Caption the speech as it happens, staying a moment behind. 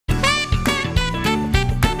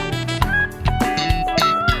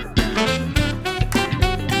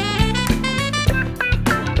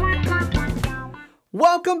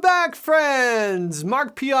Welcome back, friends!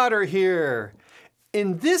 Mark Peotter here.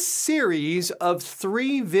 In this series of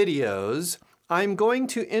 3 videos, I'm going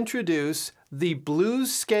to introduce the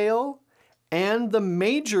blues scale and the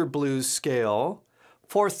major blues scale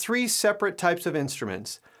for 3 separate types of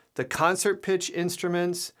instruments: the concert pitch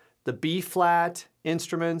instruments, the B-flat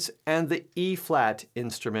instruments, and the E-flat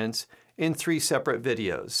instruments in 3 separate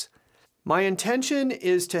videos. My intention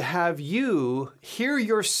is to have you hear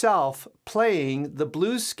yourself playing the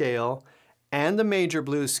blues scale and the major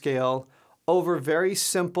blues scale over very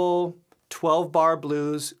simple 12-bar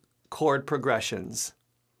blues chord progressions.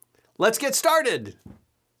 Let's get started.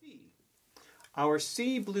 Our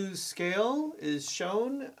C blues scale is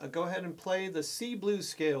shown. Go ahead and play the C blues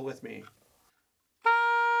scale with me.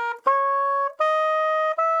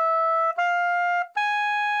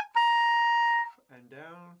 And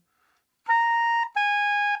down.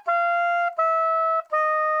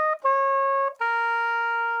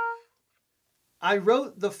 I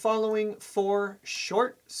wrote the following 4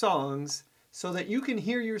 short songs so that you can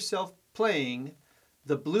hear yourself playing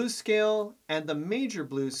the blues scale and the major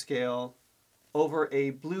blues scale over a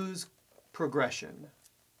blues progression.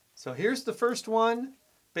 So here's the first one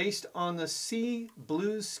based on the C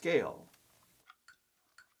blues scale.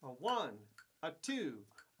 A 1, a 2,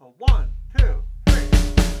 a 1, 2, 3.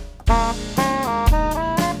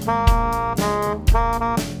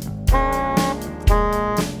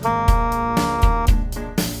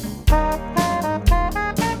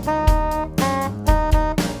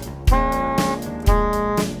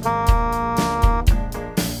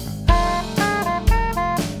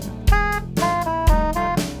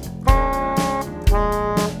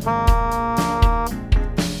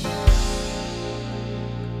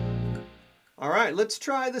 Let's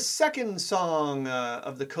try the second song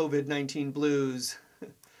of the COVID-19 blues.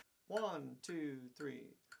 1, 2, 3.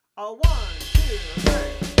 A 1, 2, 3.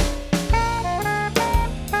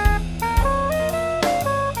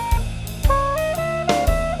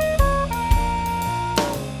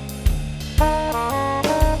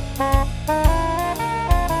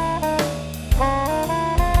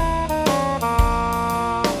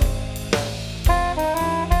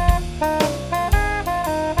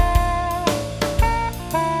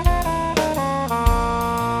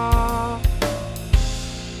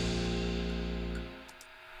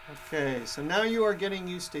 Okay, so now you are getting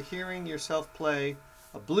used to hearing yourself play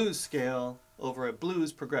a blues scale over a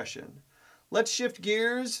blues progression. Let's shift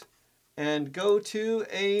gears and go to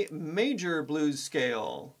a major blues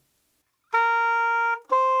scale.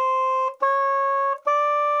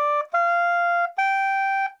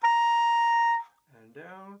 And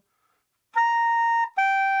down.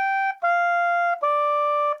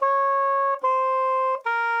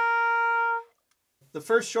 The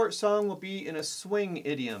first short song will be in a swing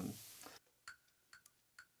idiom.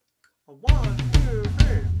 A 1, 2,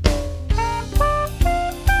 3.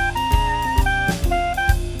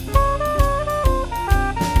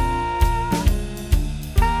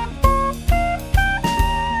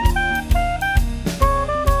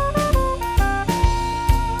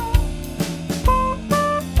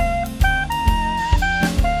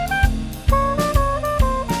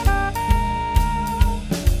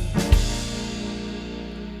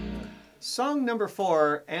 Song number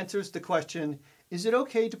 4 answers the question, is it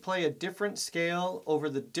okay to play a different scale over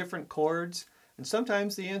the different chords? And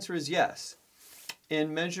sometimes the answer is yes.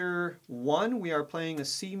 In measure 1, we are playing a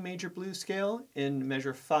C major blues scale. In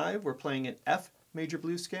measure 5, we're playing an F major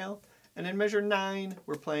blues scale. And in measure 9,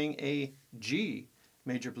 we're playing a G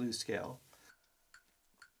major blues scale.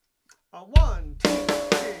 A 1, 2,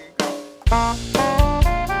 3, go!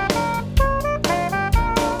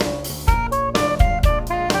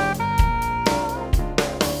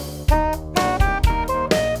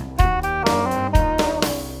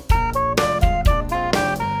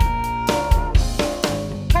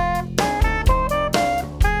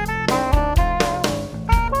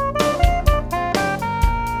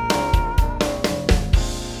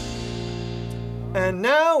 And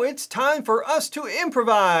now it's time for us to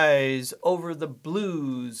improvise over the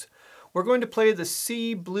blues. We're going to play the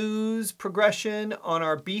C blues progression on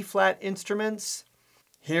our B-flat instruments.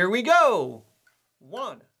 Here we go.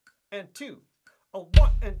 1 and 2. A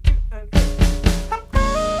 1 and 2 and 3.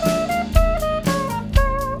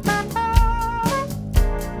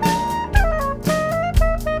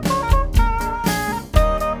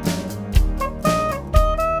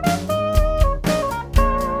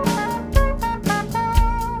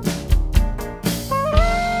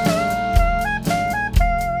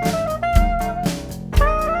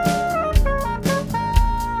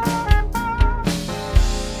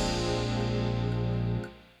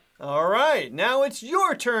 Now it's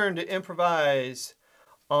your turn to improvise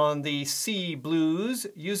on the C blues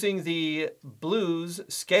using the blues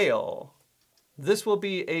scale. This will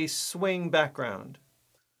be a swing background.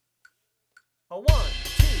 A 1,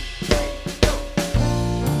 2, 3, go!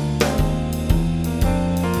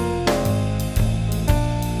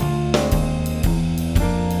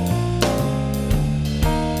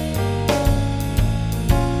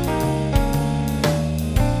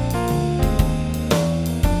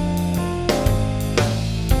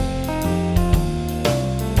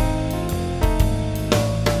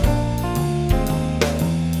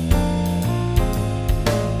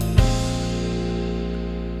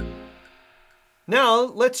 Now,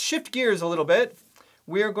 let's shift gears a little bit.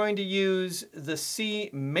 We are going to use the C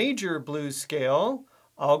major blues scale.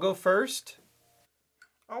 I'll go first.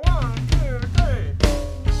 A 1, 2, 3.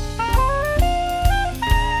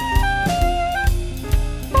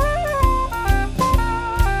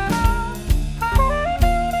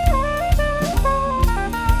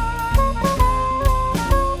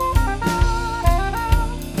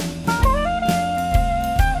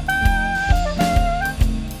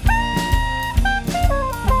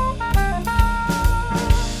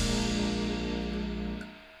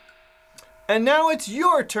 And now it's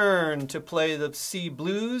your turn to play the C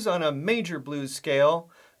blues on a major blues scale.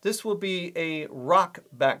 This will be a rock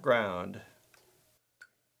background.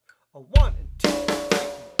 A 1, 2, 3,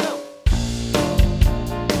 go!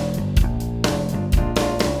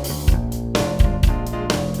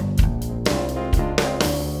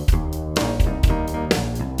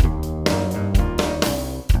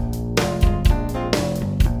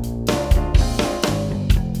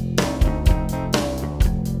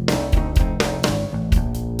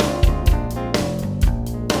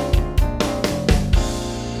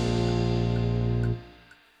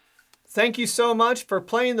 Thank you so much for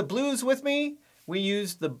playing the blues with me. We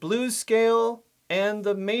used the blues scale and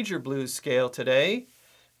the major blues scale today.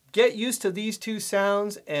 Get used to these two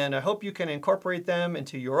sounds, and I hope you can incorporate them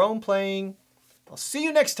into your own playing. I'll see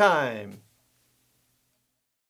you next time.